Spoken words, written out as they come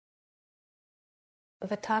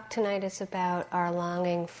The talk tonight is about our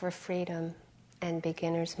longing for freedom and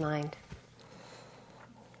beginner's mind.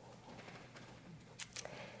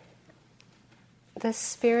 The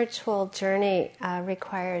spiritual journey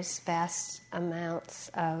requires vast amounts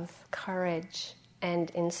of courage and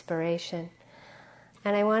inspiration.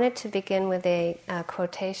 And I wanted to begin with a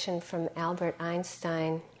quotation from Albert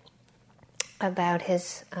Einstein about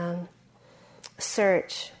his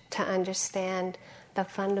search to understand the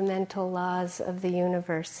fundamental laws of the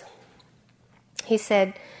universe. He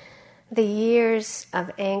said, "The years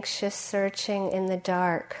of anxious searching in the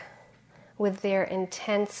dark, with their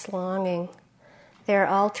intense longing, their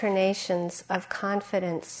alternations of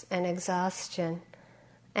confidence and exhaustion,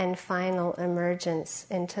 and final emergence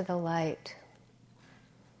into the light."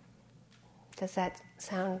 Does that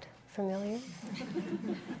sound familiar?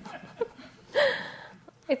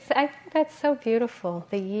 I think that's so beautiful.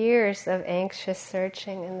 The years of anxious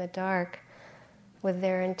searching in the dark with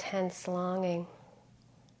their intense longing,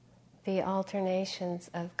 the alternations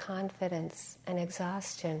of confidence and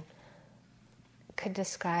exhaustion could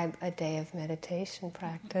describe a day of meditation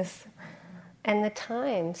practice. And the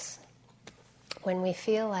times when we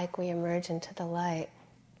feel like we emerge into the light,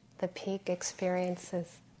 the peak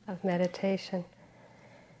experiences of meditation.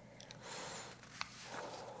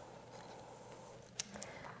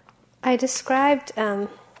 I described the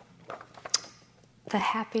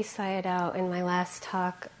happy sayadaw in my last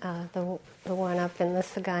talk, the one up in the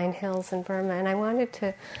Sagaing Hills in Burma, and I wanted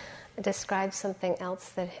to describe something else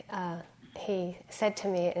that he said to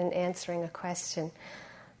me in answering a question,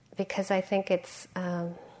 because I think it's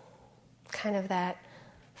kind of that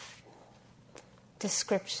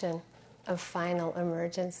description of final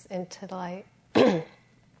emergence into light.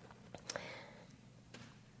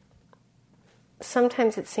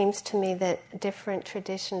 Sometimes it seems to me that different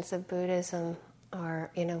traditions of Buddhism are,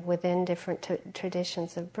 within different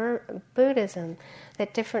traditions of Buddhism,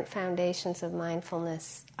 that different foundations of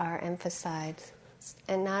mindfulness are emphasized.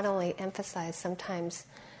 And not only emphasized, sometimes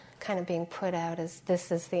kind of being put out as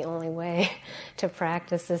this is the only way to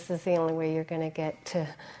practice, this is the only way you're going to get to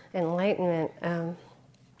enlightenment.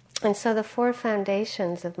 And so the four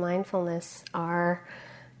foundations of mindfulness are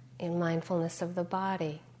in mindfulness of the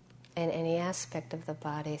body, in any aspect of the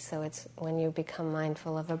body. So it's when you become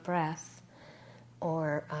mindful of a breath,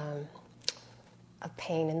 or a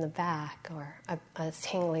pain in the back, or a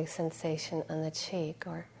tingling sensation on the cheek,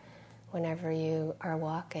 or whenever you are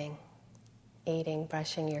walking, eating,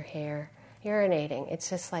 brushing your hair, urinating. It's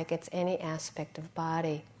just like it's any aspect of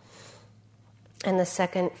body. And the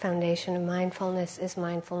second foundation of mindfulness is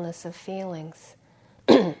mindfulness of feelings.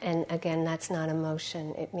 And again, that's not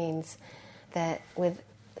emotion. It means that with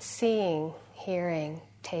seeing, hearing,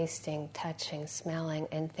 tasting, touching, smelling,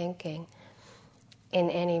 and thinking, in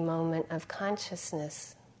any moment of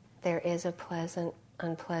consciousness, there is a pleasant,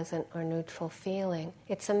 unpleasant, or neutral feeling.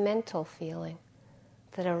 It's a mental feeling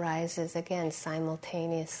that arises, again,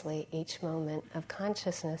 simultaneously each moment of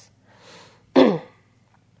consciousness.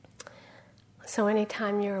 So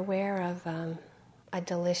anytime you're aware of a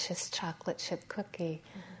delicious chocolate chip cookie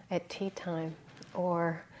at tea time,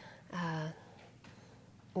 or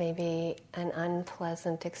maybe an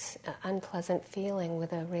unpleasant feeling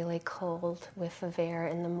with a really cold whiff of air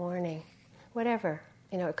in the morning. Whatever.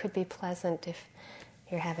 It could be pleasant if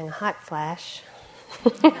you're having a hot flash.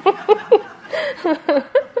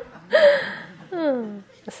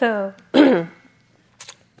 So,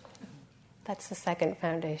 that's the second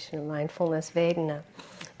foundation of mindfulness, Vedana.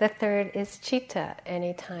 The third is citta,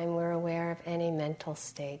 anytime we're aware of any mental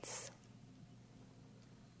states.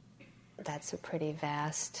 That's a pretty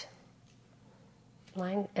vast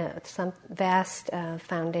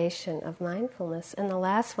foundation of mindfulness. And the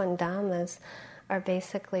last one, dhammas, are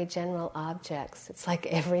basically general objects. It's like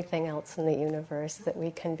everything else in the universe that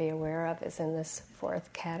we can be aware of is in this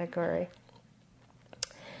fourth category.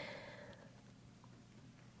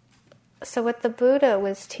 So what the Buddha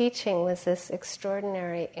was teaching was this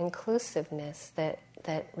extraordinary inclusiveness that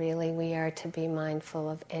really we are to be mindful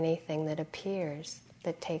of anything that appears,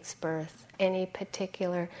 that takes birth. Any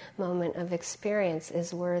particular moment of experience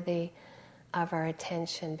is worthy of our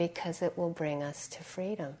attention because it will bring us to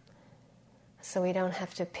freedom. So we don't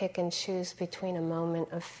have to pick and choose between a moment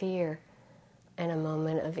of fear and a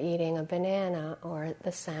moment of eating a banana, or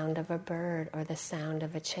the sound of a bird, or the sound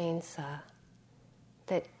of a chainsaw.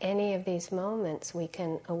 That any of these moments we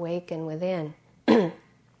can awaken within.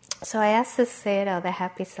 So I asked this sayadaw, the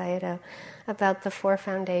happy sayadaw, about the four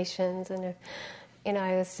foundations, and if,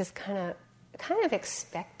 I was just kind of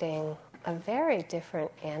expecting a very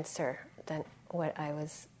different answer than what I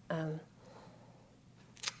was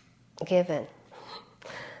given.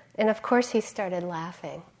 And of course he started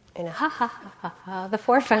laughing. Ha ha ha ha ha, the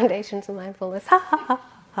 4 foundations of mindfulness, ha ha ha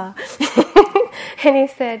ha. And he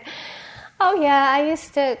said, oh yeah, I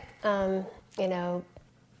used to,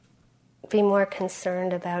 be more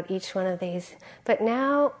concerned about each one of these. But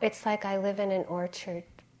now it's like I live in an orchard,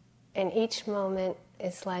 and each moment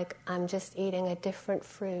is like I'm just eating a different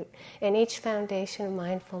fruit. And each foundation of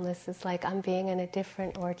mindfulness is like I'm being in a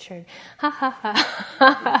different orchard. Ha ha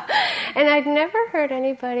ha. And I'd never heard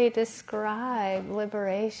anybody describe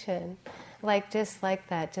liberation just like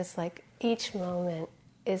that, just like each moment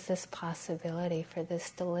is this possibility for this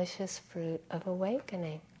delicious fruit of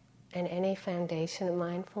awakening. And any foundation of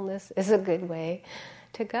mindfulness is a good way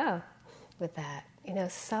to go with that.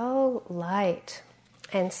 So light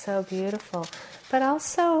and so beautiful. But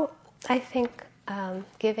also, I think,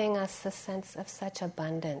 giving us the sense of such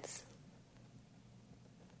abundance.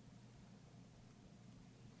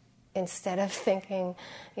 Instead of thinking,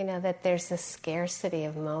 that there's a scarcity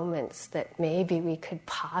of moments that maybe we could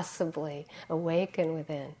possibly awaken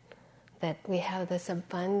within. That we have this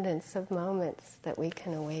abundance of moments that we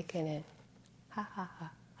can awaken in. Ha ha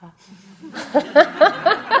ha ha.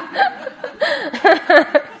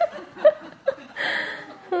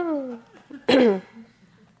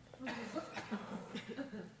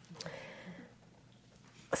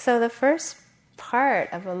 So the first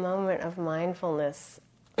part of a moment of mindfulness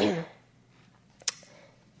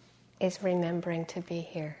is remembering to be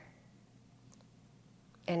here.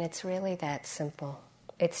 And it's really that simple.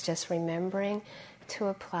 It's just remembering to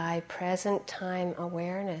apply present time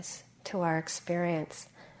awareness to our experience,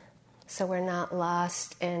 so we're not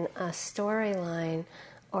lost in a storyline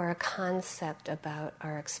or a concept about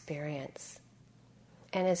our experience.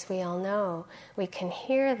 And as we all know, we can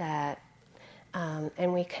hear that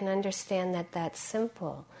and we can understand that that's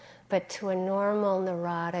simple, but to a normal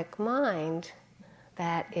neurotic mind,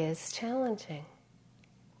 that is challenging.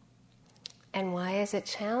 And why is it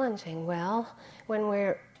challenging? Well,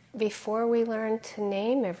 before we learn to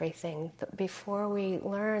name everything, before we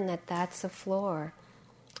learn that that's a floor,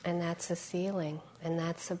 and that's a ceiling, and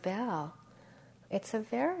that's a bell, it's a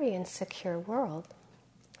very insecure world,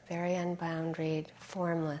 very unboundaried,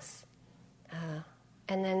 formless.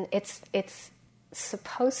 And then it's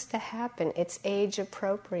supposed to happen, it's age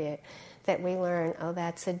appropriate, that we learn, oh,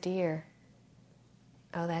 that's a deer,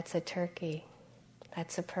 oh, that's a turkey,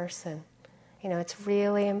 that's a person. It's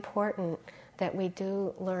really important that we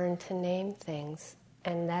do learn to name things,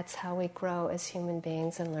 and that's how we grow as human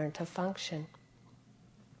beings and learn to function.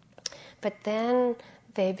 But then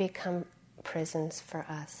they become prisons for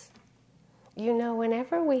us.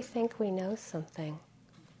 Whenever we think we know something,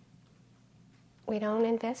 we don't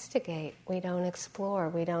investigate, we don't explore,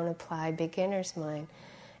 we don't apply beginner's mind.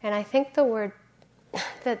 And I think the word,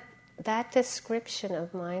 that description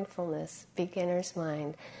of mindfulness, beginner's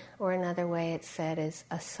mind, or another way it's said is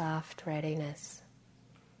a soft readiness.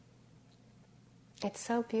 It's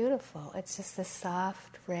so beautiful. It's just a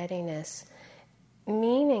soft readiness,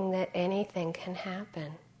 meaning that anything can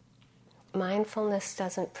happen. Mindfulness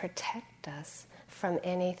doesn't protect us from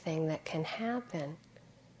anything that can happen.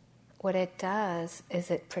 What it does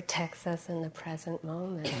is it protects us in the present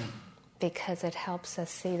moment, because it helps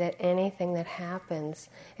us see that anything that happens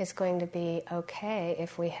is going to be okay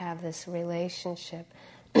if we have this relationship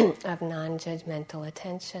of non-judgmental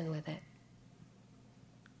attention with it.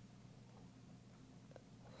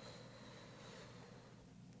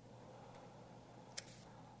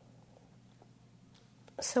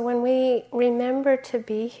 So when we remember to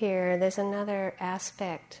be here, there's another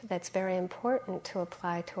aspect that's very important to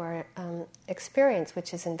apply to our experience,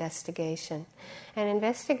 which is investigation. And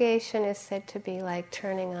investigation is said to be like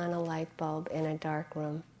turning on a light bulb in a dark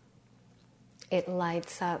room. It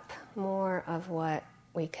lights up more of what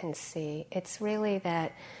we can see. It's really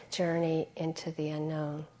that journey into the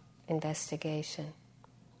unknown, investigation.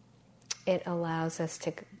 It allows us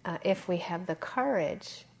to, if we have the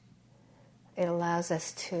courage, it allows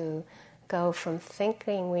us to go from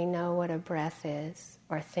thinking we know what a breath is,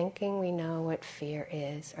 or thinking we know what fear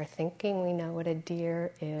is, or thinking we know what a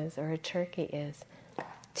deer is or a turkey is,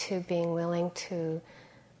 to being willing to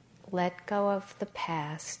let go of the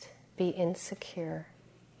past, be insecure.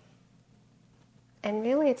 And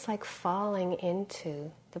really it's like falling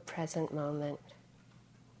into the present moment.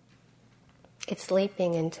 It's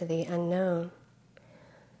leaping into the unknown.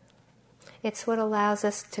 It's what allows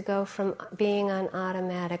us to go from being on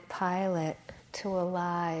automatic pilot to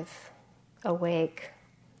alive, awake.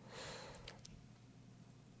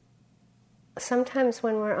 Sometimes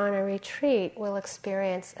when we're on a retreat, we'll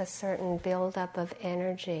experience a certain buildup of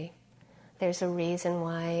energy There's a reason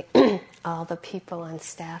why all the people on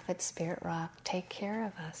staff at Spirit Rock take care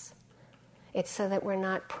of us. It's so that we're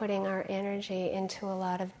not putting our energy into a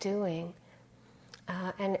lot of doing.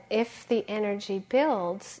 And if the energy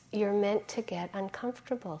builds, you're meant to get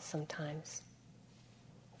uncomfortable sometimes.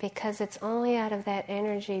 Because it's only out of that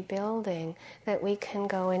energy building that we can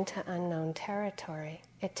go into unknown territory.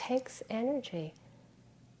 It takes energy.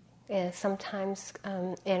 Sometimes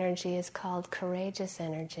energy is called courageous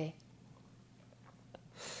energy.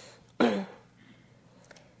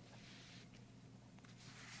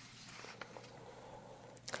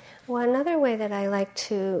 Well, another way that I like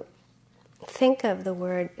to think of the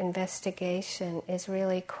word investigation is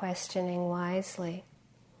really questioning wisely.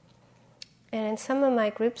 And in some of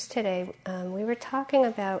my groups today, we were talking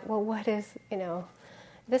about, well, what is,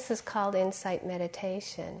 this is called insight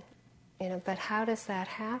meditation, but how does that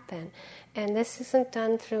happen? And this isn't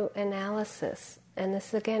done through analysis. And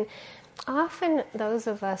this, again, often those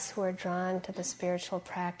of us who are drawn to the spiritual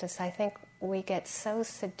practice, I think we get so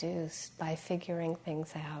seduced by figuring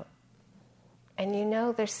things out. And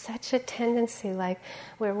there's such a tendency, like,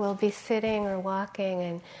 where we'll be sitting or walking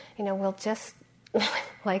and, we'll just,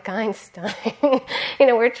 like Einstein,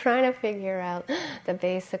 we're trying to figure out the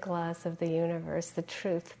basic laws of the universe, the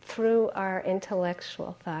truth, through our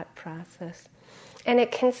intellectual thought process. And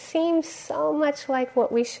it can seem so much like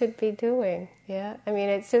what we should be doing, yeah? I mean,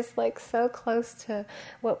 it's just like so close to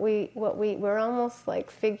we're almost like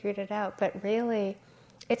figured it out, but really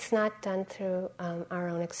it's not done through our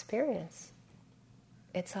own experience.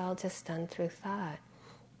 It's all just done through thought.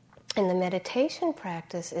 And the meditation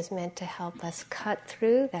practice is meant to help us cut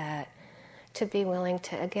through that, to be willing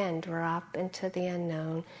to, again, drop into the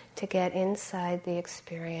unknown, to get inside the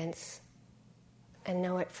experience and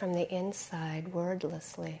know it from the inside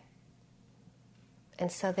wordlessly.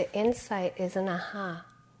 And so the insight is an aha.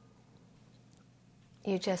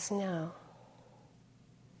 You just know.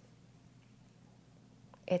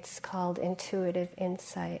 It's called intuitive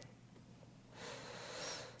insight.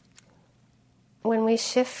 When we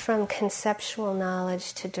shift from conceptual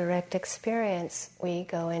knowledge to direct experience, we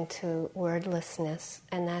go into wordlessness,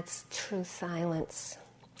 and that's true silence.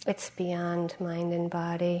 It's beyond mind and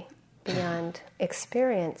body, beyond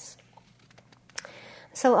experience.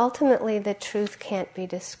 So ultimately, the truth can't be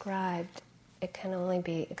described. It can only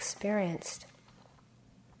be experienced.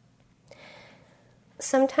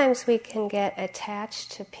 Sometimes we can get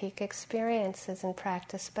attached to peak experiences in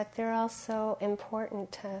practice, but they're also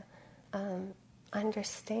important to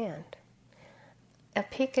understand. A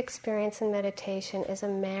peak experience in meditation is a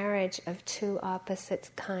marriage of two opposite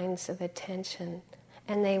kinds of attention,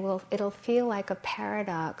 and it'll feel like a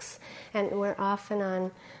paradox, and we're often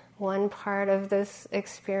on one part of this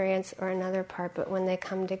experience or another part, but when they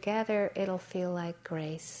come together, it'll feel like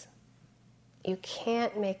grace. You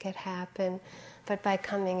can't make it happen, but by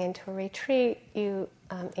coming into a retreat, you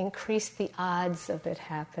increase the odds of it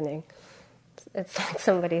happening. It's like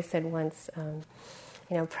somebody said once,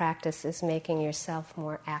 practice is making yourself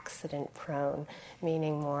more accident-prone,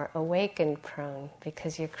 meaning more awakened-prone,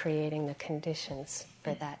 because you're creating the conditions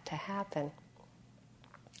for that to happen.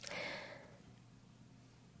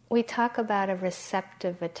 We talk about a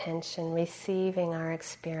receptive attention, receiving our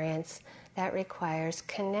experience. That requires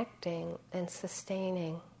connecting and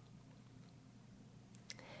sustaining.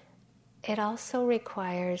 It also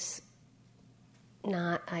requires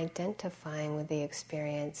not identifying with the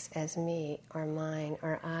experience as me or mine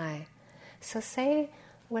or I. So say,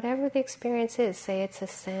 whatever the experience is, say it's a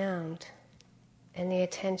sound, and the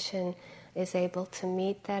attention is able to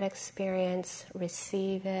meet that experience,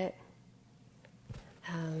 receive it,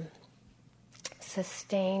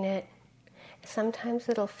 sustain it. Sometimes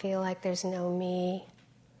it'll feel like there's no me,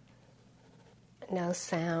 no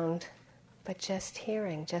sound, but just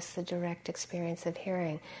hearing, just the direct experience of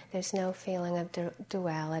hearing. There's no feeling of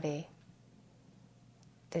duality.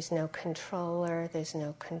 There's no controller, there's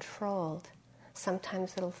no controlled.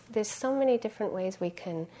 Sometimes there's so many different ways we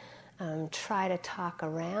can try to talk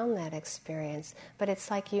around that experience, but it's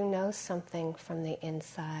like you know something from the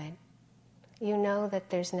inside. You know that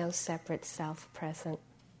there's no separate self present,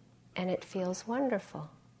 and it feels wonderful.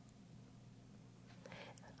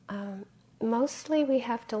 Mostly we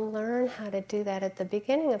have to learn how to do that at the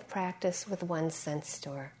beginning of practice with one sense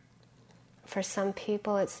door. For some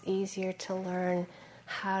people it's easier to learn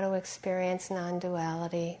how to experience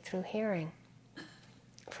non-duality through hearing.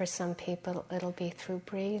 For some people it'll be through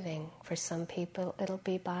breathing. For some people it'll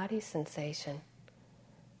be body sensation.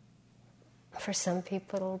 For some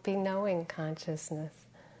people it'll be knowing consciousness.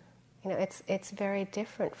 It's very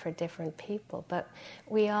different for different people, but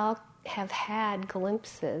we all have had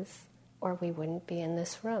glimpses or we wouldn't be in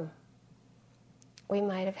this room. We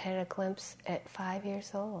might have had a glimpse at 5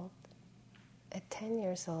 years old, at 10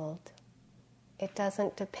 years old. It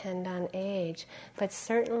doesn't depend on age, but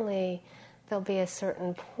certainly there'll be a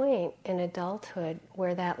certain point in adulthood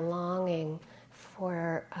where that longing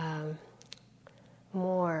for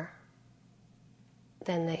more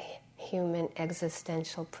than the human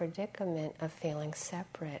existential predicament of feeling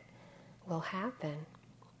separate will happen.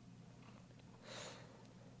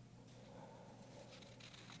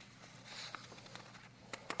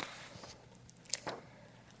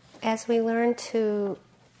 As we learn to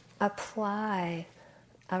apply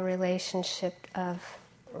a relationship of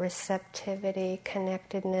receptivity,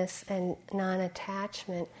 connectedness, and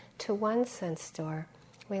non-attachment to one sense door,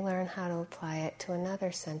 we learn how to apply it to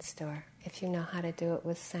another sense door. If you know how to do it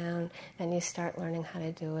with sound, then you start learning how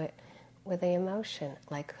to do it with the emotion,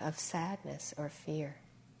 like of sadness or fear.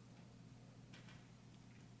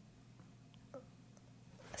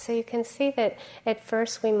 So you can see that at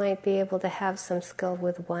first we might be able to have some skill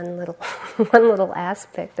with one little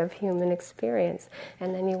aspect of human experience,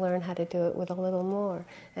 and then you learn how to do it with a little more,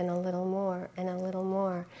 and a little more, and a little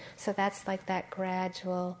more. So that's like that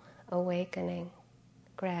gradual awakening,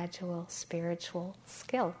 gradual spiritual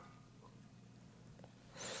skill.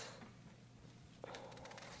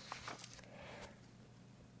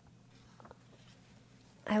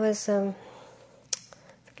 I was,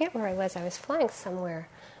 forget where I was flying somewhere,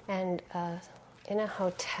 and in a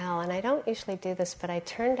hotel, and I don't usually do this, but I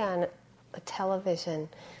turned on a television,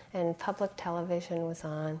 and public television was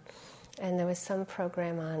on, and there was some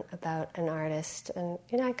program on about an artist, and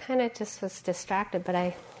I kind of just was distracted, but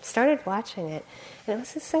I started watching it, and it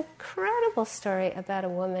was this incredible story about a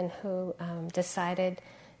woman who decided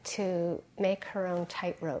to make her own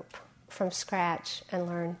tightrope from scratch and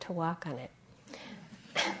learn to walk on it.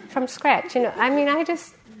 From scratch,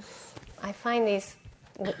 I find these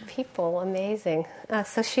people amazing.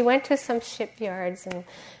 So she went to some shipyards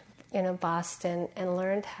in Boston and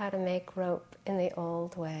learned how to make rope in the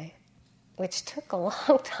old way, which took a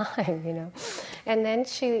long time, And then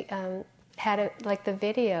she had the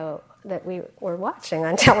video that we were watching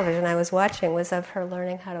on television, I was watching, was of her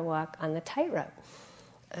learning how to walk on the tightrope.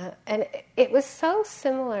 And it was so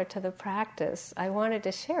similar to the practice. I wanted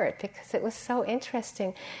to share it because it was so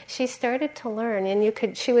interesting. She started to learn,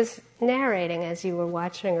 and she was narrating as you were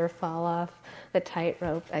watching her fall off the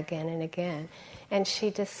tightrope again and again. And she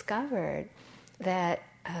discovered that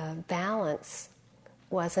balance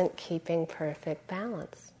wasn't keeping perfect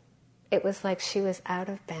balance. It was like she was out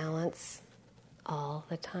of balance all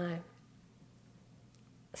the time.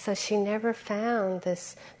 So she never found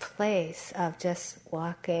this place of just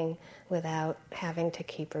walking without having to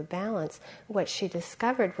keep her balance. What she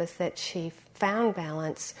discovered was that she found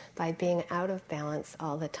balance by being out of balance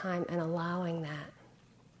all the time and allowing that.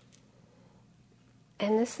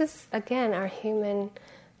 And this is, again, our human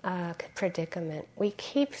predicament. We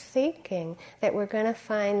keep thinking that we're going to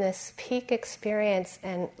find this peak experience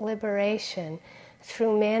and liberation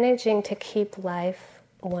through managing to keep life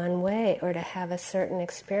one way or to have a certain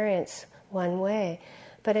experience one way.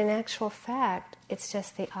 But in actual fact, it's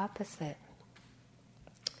just the opposite.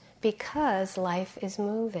 Because life is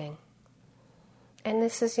moving. And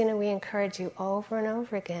this is, we encourage you over and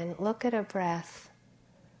over again, look at a breath,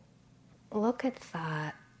 look at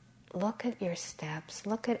thought, look at your steps,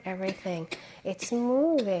 look at everything. It's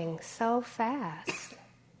moving so fast.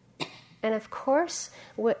 And of course,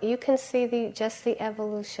 you can see just the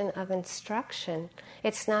evolution of instruction.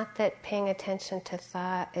 It's not that paying attention to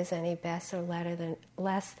thought is any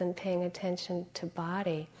less than paying attention to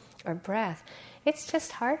body or breath. It's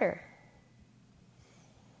just harder.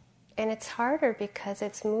 And it's harder because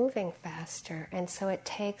it's moving faster. And so it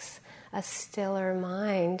takes a stiller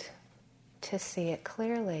mind to see it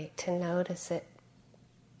clearly, to notice it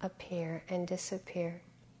appear and disappear.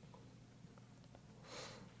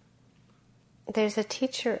 There's a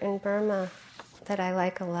teacher in Burma that I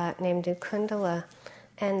like a lot named Kundala,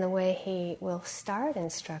 and the way he will start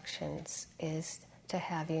instructions is to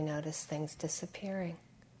have you notice things disappearing.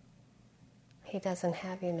 He doesn't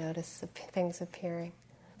have you notice things appearing.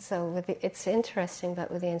 So it's interesting, but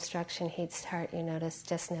with the instruction he'd start,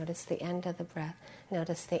 just notice the end of the breath,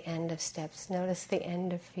 notice the end of steps, notice the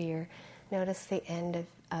end of fear, notice the end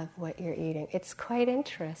of what you're eating. It's quite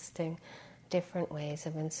interesting, different ways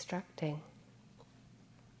of instructing.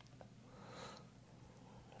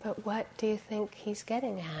 But what do you think he's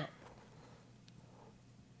getting at?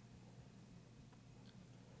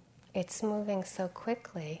 It's moving so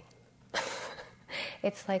quickly.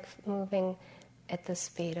 It's like moving at the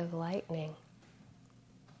speed of lightning.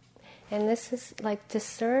 And this is like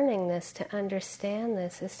discerning this, to understand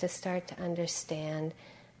this, is to start to understand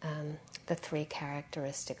the three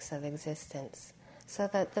characteristics of existence. So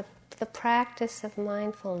that the practice of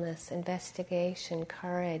mindfulness, investigation,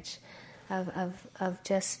 courage, of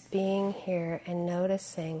just being here and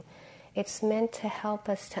noticing, it's meant to help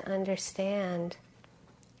us to understand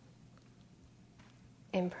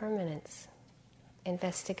impermanence.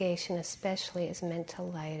 Investigation especially is meant to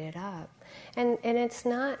light it up. And it's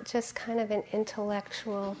not just kind of an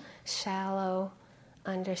intellectual, shallow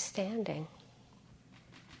understanding.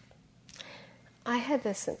 I had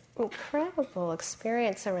this incredible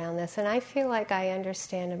experience around this, and I feel like I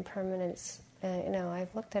understand impermanence.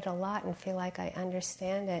 I've looked at it a lot and feel like I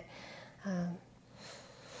understand it. And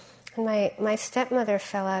my stepmother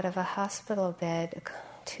fell out of a hospital bed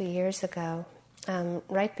 2 years ago,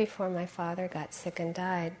 right before my father got sick and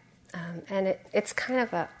died. And it's kind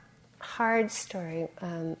of a hard story.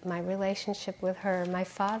 My relationship with her, my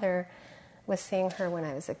father was seeing her when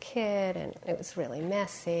I was a kid, and it was really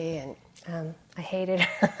messy, and I hated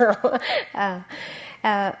her.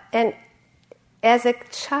 And as a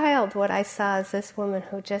child, what I saw is this woman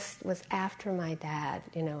who just was after my dad,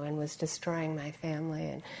 and was destroying my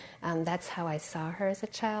family, and that's how I saw her as a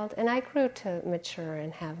child. And I grew to mature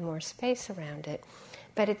and have more space around it,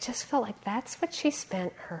 but it just felt like that's what she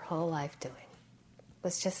spent her whole life doing. It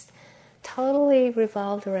was just totally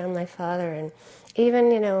revolved around my father, and even,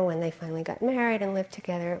 when they finally got married and lived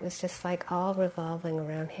together, it was just like all revolving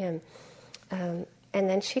around him. And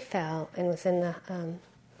then she fell and was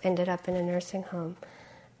ended up in a nursing home.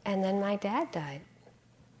 And then my dad died.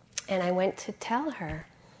 And I went to tell her,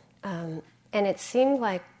 and it seemed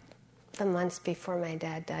like the months before my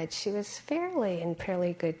dad died, she was in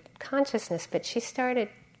fairly good consciousness, but she started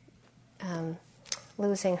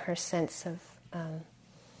losing her sense of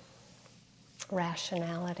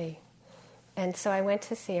rationality. And so I went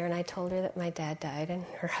to see her, and I told her that my dad died and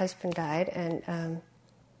her husband died, and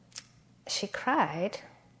she cried,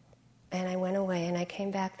 and I went away, and I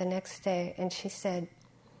came back the next day, and she said,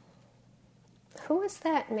 "Who was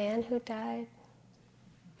that man who died?"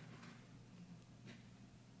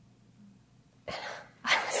 And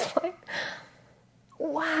I was like,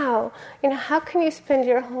 wow, how can you spend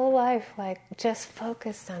your whole life like just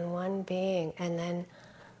focused on one being, and then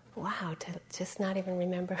wow, to just not even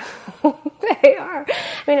remember who they are.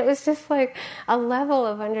 I mean, it was just like a level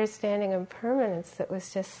of understanding impermanence that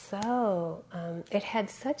was just so, it had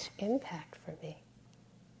such impact for me.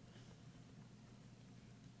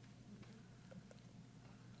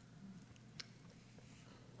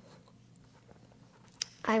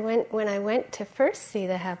 When I went to first see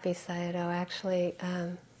the Happy Sayadaw, actually,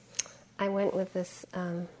 I went with this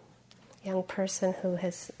young person who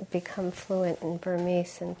has become fluent in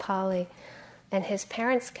Burmese and Pali, and his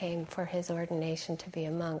parents came for his ordination to be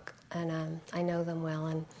a monk, and I know them well,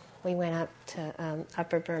 and we went up to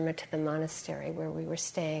Upper Burma to the monastery where we were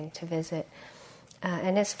staying to visit,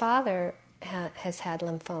 and his father has had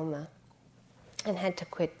lymphoma and had to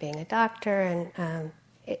quit being a doctor, and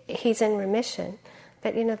he's in remission,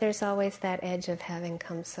 but there's always that edge of having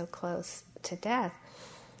come so close to death.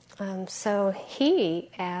 So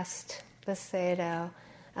he asked the Sayadaw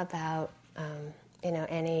about,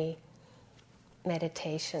 any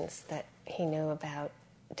meditations that he knew about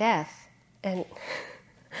death, and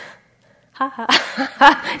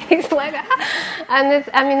he's like,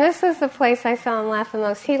 and this is the place I saw him laugh the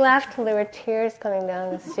most. He laughed till there were tears coming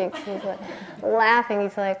down his cheeks. He's like laughing.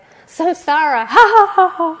 He's like, samsara, ha ha ha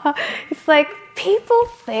ha ha. It's like people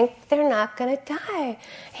think they're not going to die.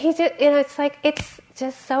 He just, it's like it's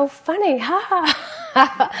just so funny, ha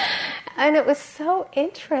ha. And it was so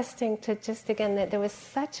interesting to just, again, that there was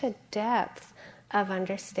such a depth of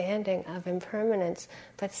understanding of impermanence,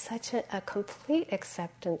 but such a complete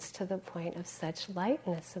acceptance to the point of such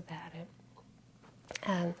lightness about it.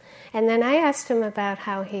 And then I asked him about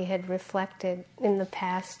how he had reflected in the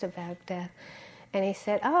past about death. And he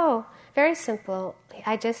said, oh, very simple.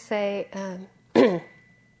 I just say,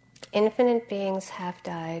 infinite beings have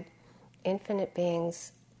died, infinite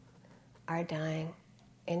beings are dying,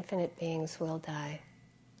 infinite beings will die,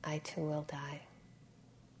 I too will die.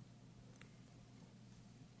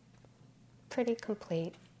 Pretty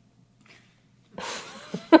complete.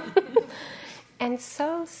 And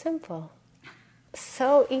so simple,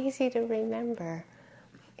 so easy to remember.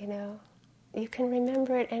 You can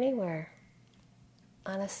remember it anywhere.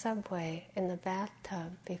 On a subway, in the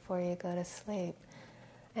bathtub, before you go to sleep.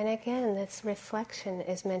 And again, this reflection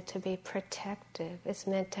is meant to be protective. It's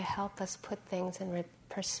meant to help us put things in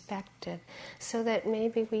perspective so that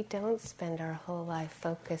maybe we don't spend our whole life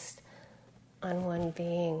focused on one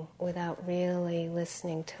being without really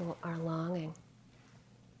listening to our longing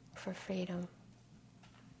for freedom,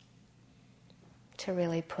 to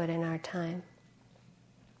really put in our time.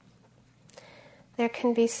 There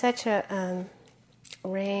can be such a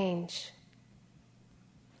range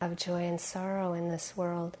of joy and sorrow in this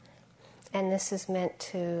world, and this is meant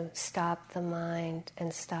to stop the mind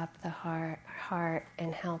and stop the heart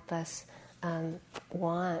and help us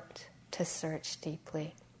want to search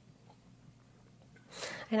deeply.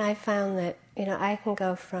 And I found that, I can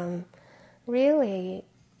go from really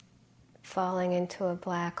falling into a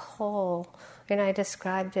black hole, and I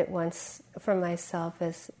described it once for myself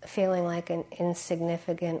as feeling like an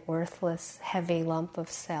insignificant, worthless, heavy lump of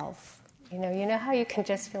self. You know how you can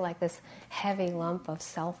just feel like this heavy lump of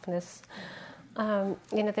selfness?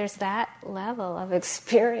 There's that level of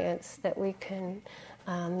experience that we can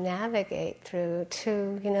navigate through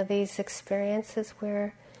to, these experiences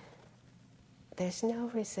where there's no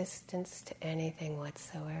resistance to anything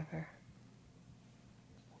whatsoever.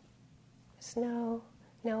 There's no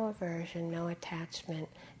aversion, no attachment,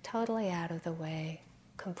 totally out of the way,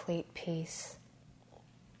 complete peace.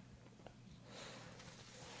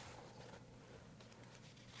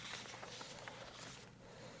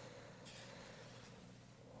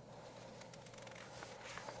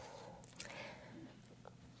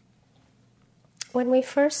 When we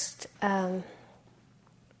first come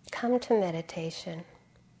to meditation,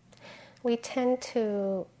 we tend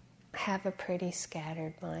to have a pretty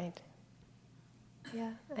scattered mind.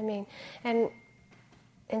 Yeah, and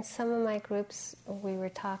in some of my groups we were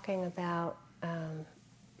talking about,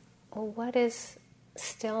 what is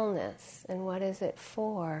stillness and what is it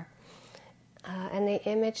for? And the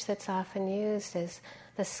image that's often used is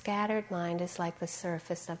the scattered mind is like the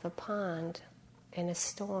surface of a pond in a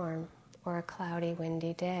storm or a cloudy,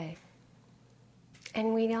 windy day.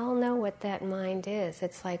 And we all know what that mind is.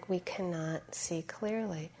 It's like we cannot see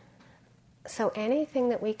clearly. So anything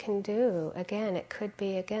that we can do, again, it could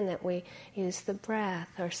be, that we use the breath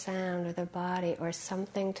or sound or the body or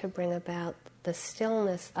something to bring about the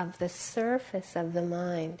stillness of the surface of the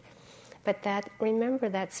mind. But remember,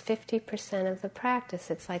 that's 50% of the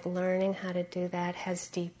practice. It's like learning how to do that has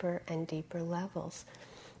deeper and deeper levels.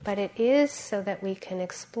 But it is so that we can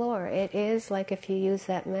explore. It is like, if you use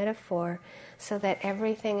that metaphor, so that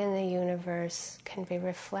everything in the universe can be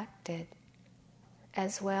reflected,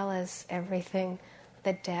 as well as everything,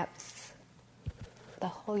 the depth, the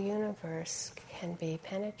whole universe can be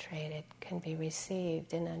penetrated, can be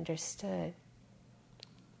received and understood.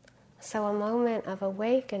 So a moment of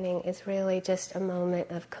awakening is really just a moment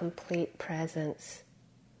of complete presence,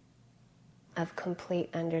 of complete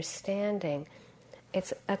understanding.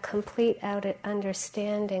 It's a complete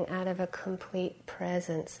understanding out of a complete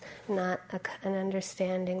presence, not an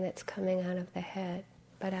understanding that's coming out of the head,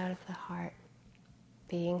 but out of the heart,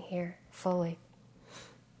 being here fully.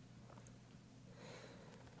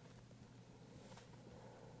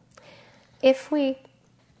 If we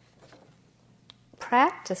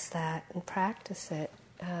practice that and practice it,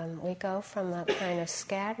 we go from a kind of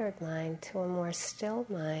scattered mind to a more still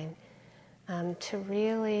mind, to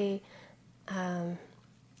really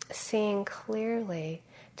seeing clearly,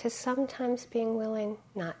 to sometimes being willing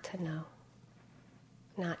not to know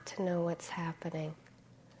what's happening,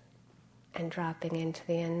 and dropping into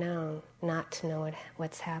the unknown, not to know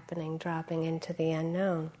what's happening, dropping into the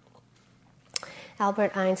unknown.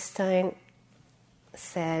 Albert Einstein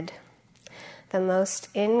said, "The most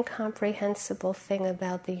incomprehensible thing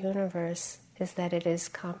about the universe is that it is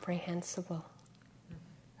comprehensible."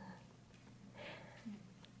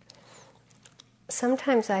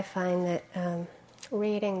 Sometimes I find that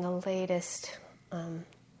reading the latest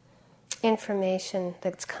information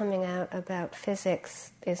that's coming out about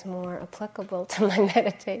physics is more applicable to my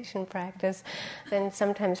meditation practice than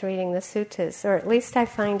sometimes reading the suttas, or at least I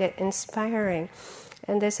find it inspiring.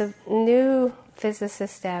 And there's a new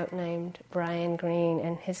physicist out named Brian Greene,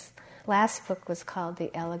 and his last book was called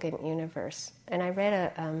The Elegant Universe. And I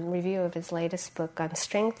read a review of his latest book on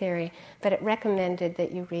string theory, but it recommended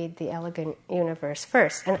that you read The Elegant Universe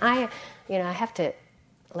first. And I have to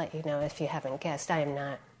let you know, if you haven't guessed, I am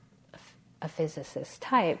not a physicist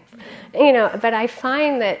type, but I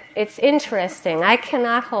find that it's interesting. I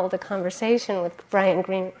cannot hold a conversation with Brian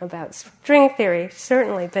Greene about string theory,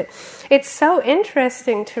 certainly, but it's so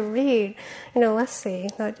interesting to read. Let's see,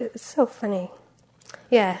 it's so funny.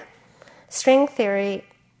 Yeah, string theory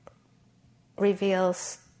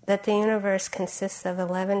reveals that the universe consists of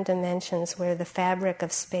 11 dimensions where the fabric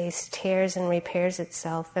of space tears and repairs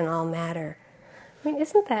itself in all matter.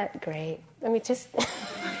 Isn't that great? Just...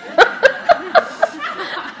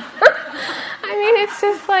 mean, it's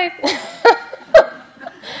just like,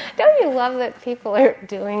 don't you love that people are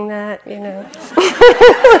doing that, you know?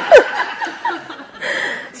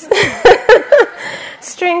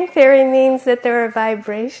 String theory means that there are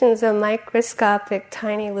vibrations of microscopic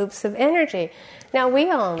tiny loops of energy. Now,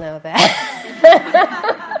 we all know that.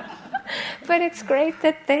 But it's great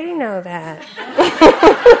that they know that.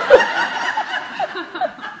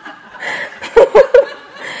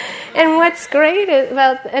 And what's great is,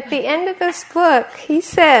 well, at the end of this book, he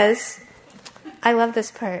says, I love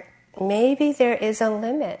this part, maybe there is a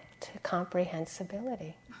limit to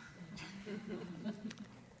comprehensibility.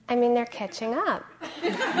 I mean, they're catching up.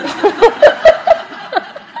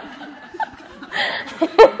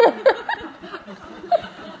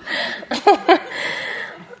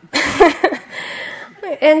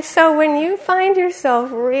 And so when you find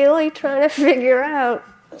yourself really trying to figure out,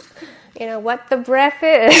 you know, what the breath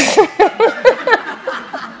is,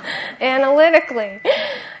 analytically,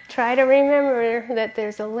 try to remember that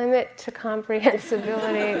there's a limit to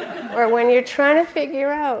comprehensibility. Or when you're trying to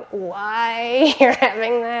figure out why you're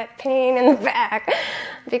having that pain in the back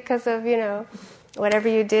because of, you know, whatever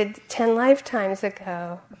you did 10 lifetimes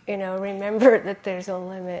ago, you know, remember that there's a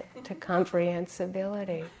limit to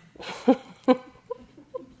comprehensibility.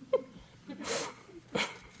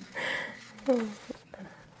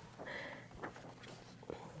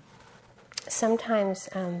 Sometimes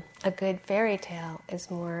a good fairy tale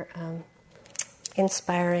is more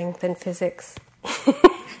inspiring than physics.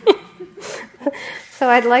 So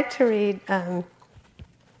I'd like to read a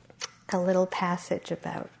little passage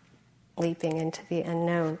about leaping into the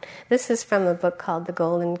unknown. This is from a book called The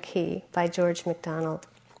Golden Key by George McDonald,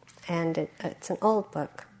 and it's an old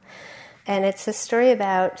book. And it's a story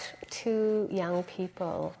about two young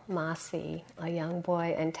people, Mossy, a young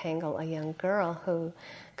boy, and Tangle, a young girl, who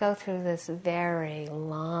go through this very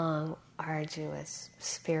long, arduous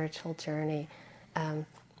spiritual journey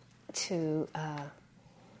to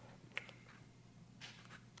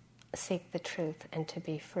seek the truth and to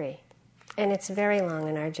be free. And it's very long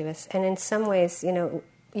and arduous. And in some ways, you know,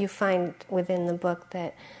 you find within the book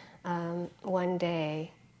that one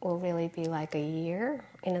day will really be like a year.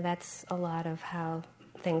 You know, that's a lot of how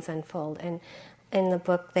things unfold. And in the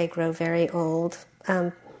book, they grow very old,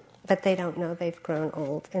 but they don't know they've grown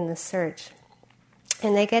old in the search.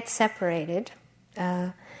 And they get separated,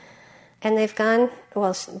 and they've gone,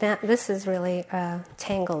 well, this is really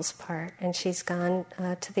Tangle's part, and she's gone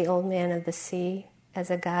to the old man of the sea as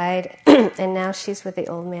a guide, and now she's with the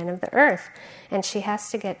old man of the earth, and she has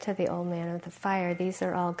to get to the old man of the fire. These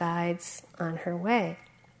are all guides on her way.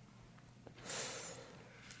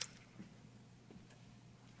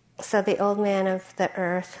 So the old man of the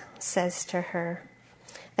earth says to her,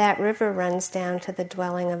 that river runs down to the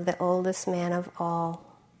dwelling of the oldest man of all,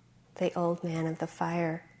 the old man of the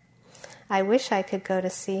fire. I wish I could go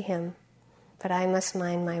to see him, but I must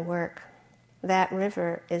mind my work. That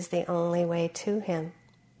river is the only way to him.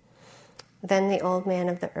 Then the old man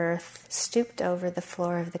of the earth stooped over the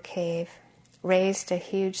floor of the cave, raised a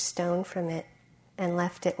huge stone from it, and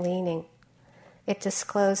left it leaning. It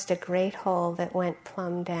disclosed a great hole that went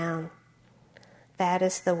plumb down. That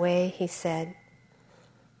is the way, he said.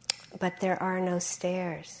 But there are no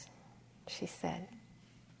stairs, she said.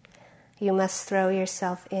 You must throw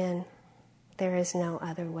yourself in. There is no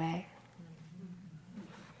other way.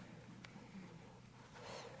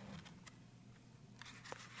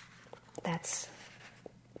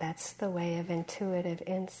 That's the way of intuitive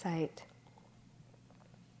insight.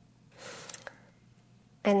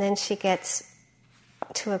 And then she gets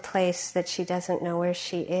to a place that she doesn't know where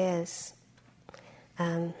she is.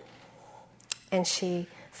 And she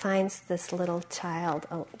finds this little child,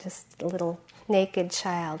 just a little naked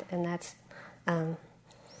child, and that's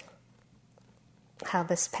how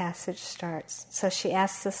this passage starts. So she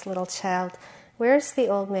asks this little child, "Where's the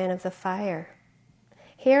old man of the fire?"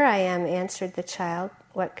 "Here I am," answered the child.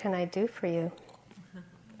 "What can I do for you?"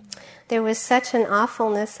 There was such an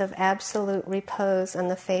awfulness of absolute repose on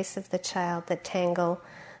the face of the child that Tangle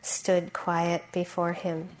stood quiet before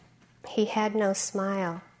him. He had no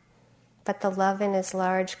smile, but the love in his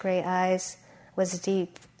large gray eyes was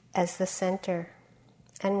deep as the center,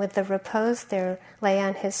 and with the repose there lay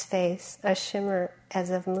on his face a shimmer as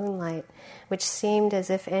of moonlight, which seemed as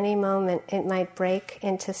if any moment it might break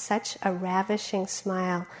into such a ravishing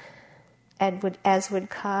smile as would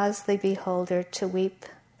cause the beholder to weep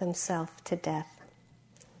themselves to death.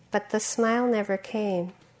 But the smile never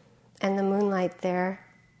came, and the moonlight there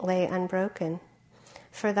lay unbroken,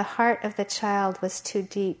 for the heart of the child was too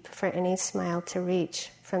deep for any smile to reach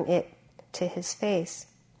from it to his face.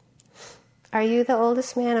 "Are you the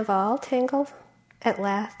oldest man of all, Tangle?" at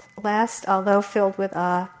last, although filled with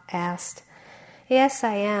awe, asked, "Yes,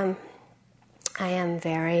 I am. I am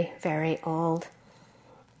very, very old.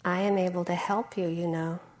 I am able to help you, you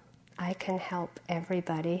know. I can help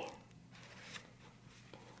everybody."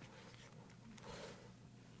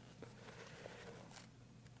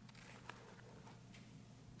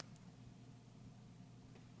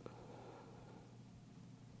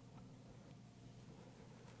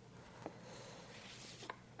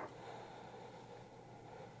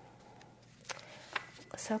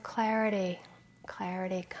 So clarity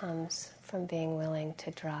comes from being willing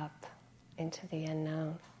to drop into the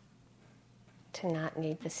unknown, to not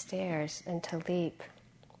need the stairs and to leap.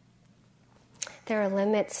 There are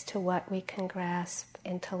limits to what we can grasp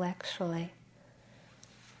intellectually.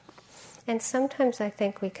 And sometimes I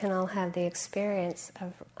think we can all have the experience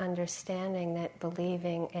of understanding that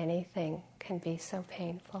believing anything can be so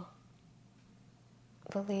painful.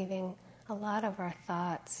 Believing a lot of our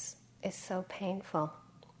thoughts is so painful.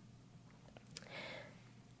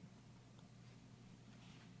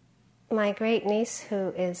 My great niece, who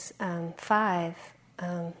is 5,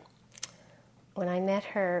 when I met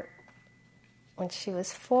her when she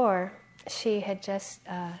was 4, she had just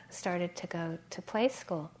started to go to play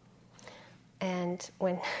school. And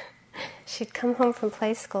when she'd come home from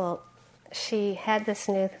play school, she had this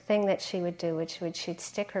new thing that she would do, she'd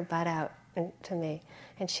stick her butt out to me,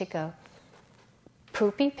 and she'd go,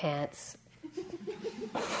 "Poopy pants."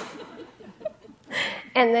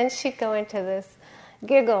 And then she'd go into this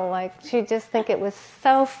giggle, like she'd just think it was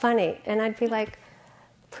so funny, and I'd be like,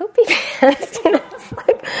 "Poopy pants,"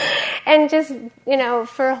 and just,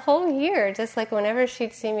 for a whole year, just like whenever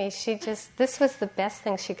she'd see me, this was the best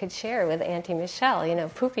thing she could share with Auntie Michele,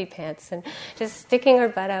 poopy pants, and just sticking her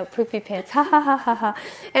butt out, poopy pants, ha ha ha ha ha.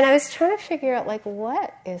 And I was trying to figure out,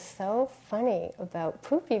 what is so funny about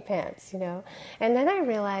poopy pants, And then I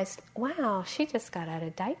realized, wow, she just got out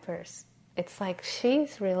of diapers. It's like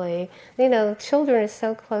she's really, children are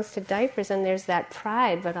so close to diapers, and there's that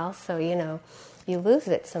pride, but also, you lose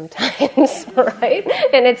it sometimes, right?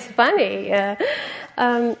 And it's funny.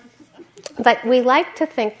 But we like to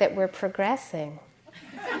think that we're progressing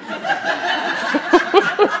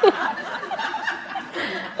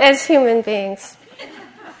as human beings.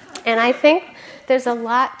 And I think there's a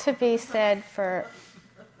lot to be said for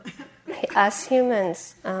us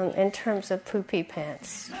humans in terms of poopy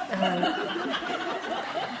pants.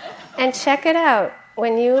 And check it out.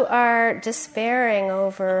 When you are despairing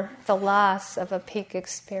over the loss of a peak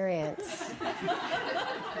experience,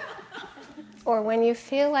 or when you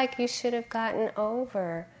feel like you should have gotten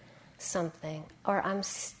over something, or I'm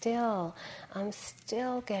still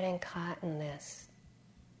getting caught in this,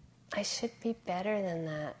 I should be better than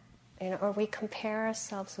that. Or we compare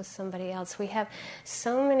ourselves with somebody else. We have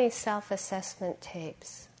so many self-assessment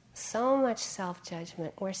tapes, so much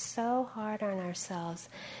self-judgment. We're so hard on ourselves.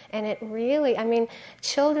 And it really,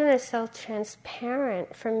 children are so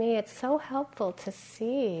transparent. For me, it's so helpful to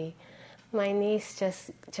see my niece just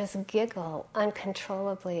giggle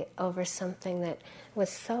uncontrollably over something that was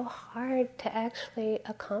so hard to actually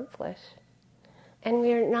accomplish. And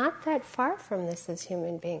we're not that far from this as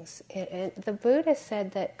human beings. The Buddha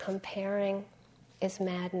said that comparing is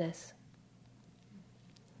madness.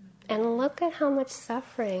 And look at how much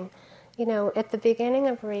suffering, at the beginning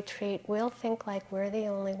of a retreat, we'll think like we're the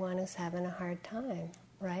only one who's having a hard time,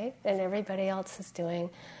 right? And everybody else is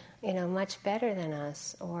doing, much better than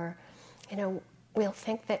us. Or, we'll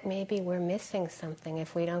think that maybe we're missing something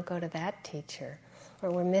if we don't go to that teacher. Or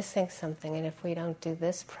we're missing something, and if we don't do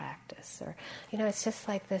this practice, or, it's just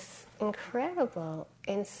like this incredible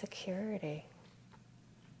insecurity.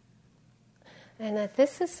 And that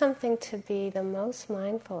this is something to be the most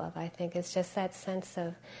mindful of, I think, is just that sense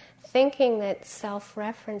of thinking that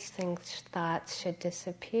self-referencing thoughts should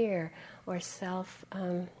disappear, or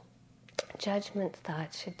self-judgment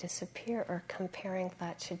thoughts should disappear, or comparing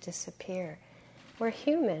thoughts should disappear. We're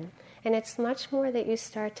human, and it's much more that you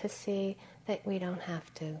start to see that we don't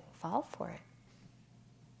have to fall for it.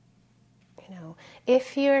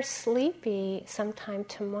 If you're sleepy sometime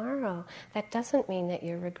tomorrow, that doesn't mean that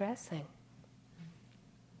you're regressing.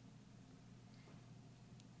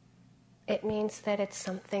 It means that it's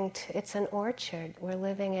it's an orchard. We're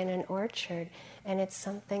living in an orchard, and it's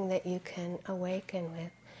something that you can awaken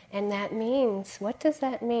with. And that means, what does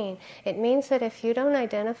that mean? It means that if you don't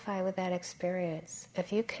identify with that experience,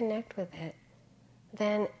 if you connect with it,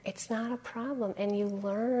 then it's not a problem, and you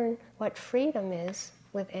learn what freedom is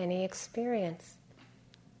with any experience.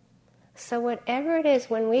 So whatever it is,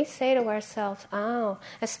 when we say to ourselves,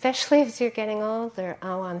 especially as you're getting older,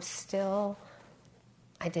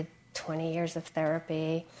 I 20 years of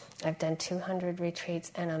therapy, I've done 200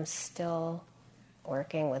 retreats, and I'm still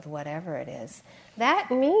working with whatever it is.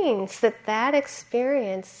 That means that that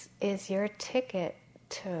experience is your ticket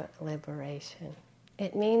to liberation.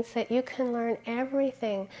 It means that you can learn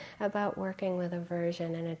everything about working with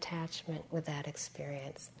aversion and attachment with that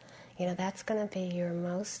experience. You know, that's going to be your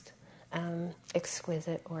most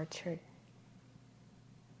exquisite orchard.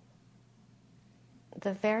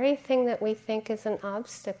 The very thing that we think is an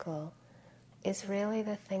obstacle is really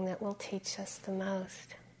the thing that will teach us the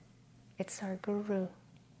most. It's our guru.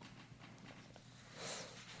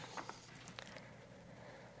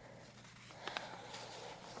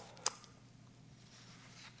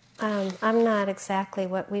 I'm not exactly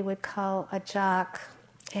what we would call a jock,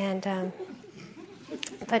 and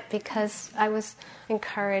but because I was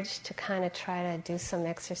encouraged to kind of try to do some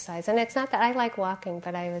exercise, and it's not that I like walking,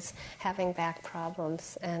 but I was having back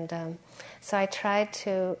problems, and so I tried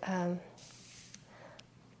to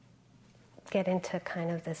get into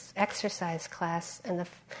kind of this exercise class, and the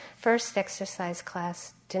first exercise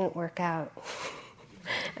class didn't work out.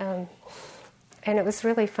 And it was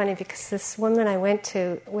really funny because this woman I went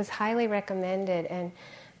to was highly recommended,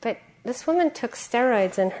 but this woman took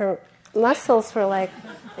steroids and her muscles were like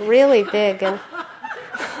really big, and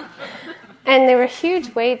there were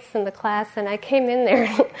huge weights in the class, and I came in there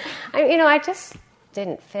and I just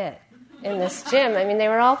didn't fit in this gym. I mean, they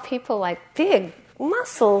were all people like big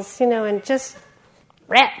muscles, and just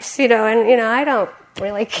reps, and I don't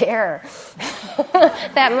really care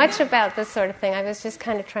that much about this sort of thing. I was just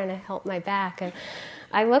kind of trying to help my back, and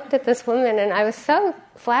I looked at this woman and I was so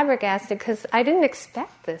flabbergasted because I didn't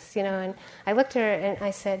expect this, and I looked at her and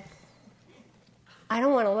I said, I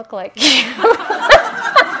don't want to look like you.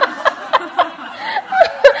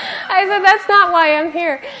 I said, that's not why I'm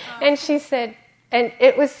here. And she said, and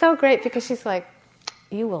it was so great because she's like,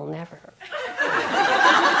 you will never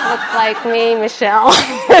look like me, Michele.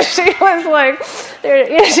 She was like,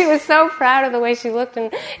 she was so proud of the way she looked,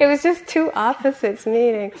 and it was just two opposites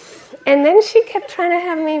meeting. And then she kept trying to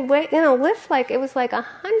have me lift like it was like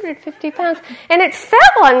 150 pounds, and it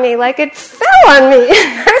fell on me like it fell on me.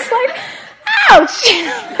 I was like, ouch,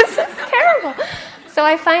 this is terrible. So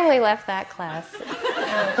I finally left that class.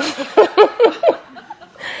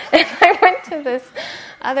 And I went to this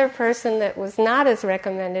other person that was not as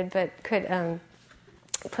recommended but could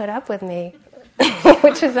put up with me,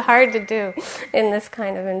 which is hard to do in this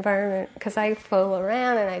kind of environment because I fool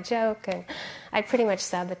around and I joke and I pretty much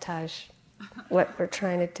sabotage what we're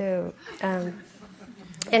trying to do.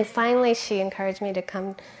 And finally she encouraged me to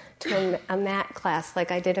come to a mat class.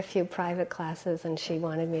 Like I did a few private classes and she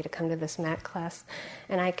wanted me to come to this mat class.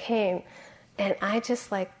 And I came and I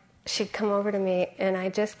just she'd come over to me and I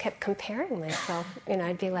just kept comparing myself.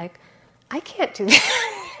 I'd be like, I can't do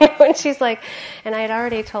that. And she's like, and I had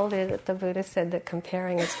already told her that the Buddha said that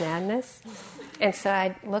comparing is madness. And so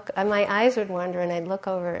I'd look, my eyes would wander and I'd look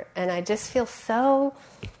over and I'd just feel so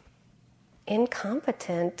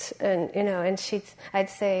incompetent. And, and I'd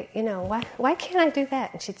say, why can't I do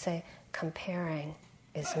that? And she'd say, comparing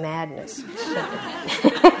is madness.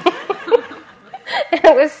 And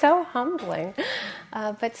it was so humbling,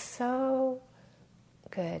 but so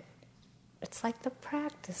good. It's like the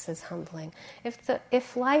practice is humbling.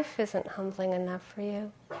 If life isn't humbling enough for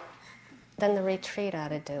you, then the retreat ought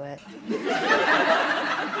to do it.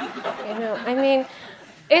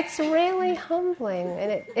 It's really humbling,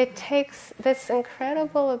 and it takes this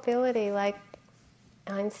incredible ability, like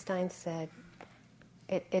Einstein said,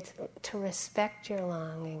 it's to respect your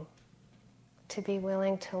longing, to be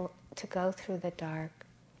willing to go through the dark,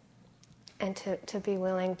 and to be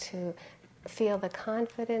willing to feel the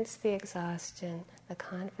confidence, the exhaustion,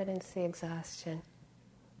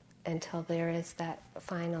 until there is that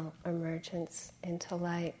final emergence into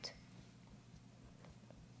light.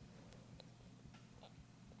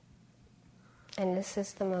 And this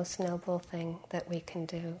is the most noble thing that we can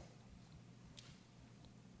do,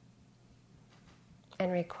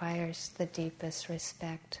 and requires the deepest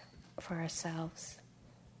respect for ourselves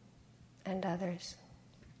and others.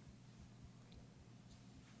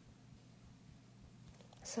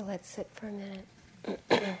 So let's sit for a minute.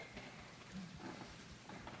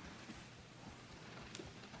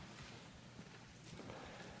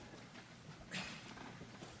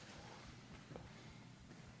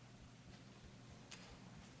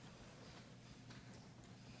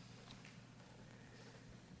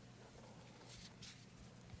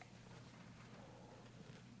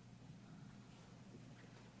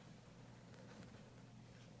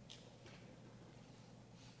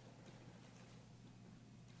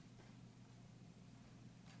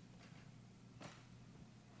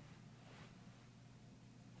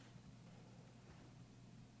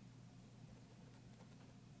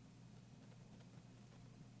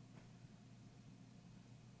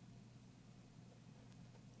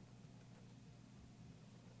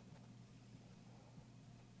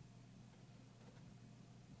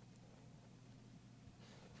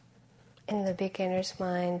 In the beginner's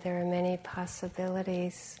mind, there are many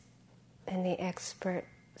possibilities. In the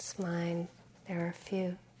expert's mind, there are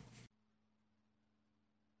few.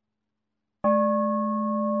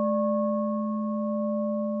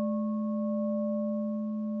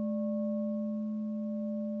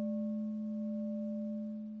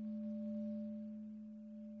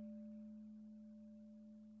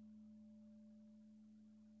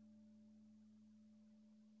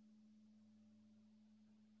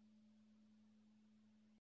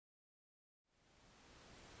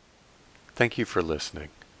 Thank you for listening.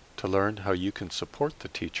 To learn how you can support the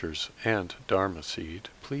teachers and Dharma Seed,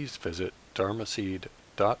 please visit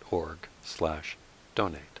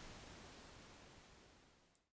dharmaseed.org/donate.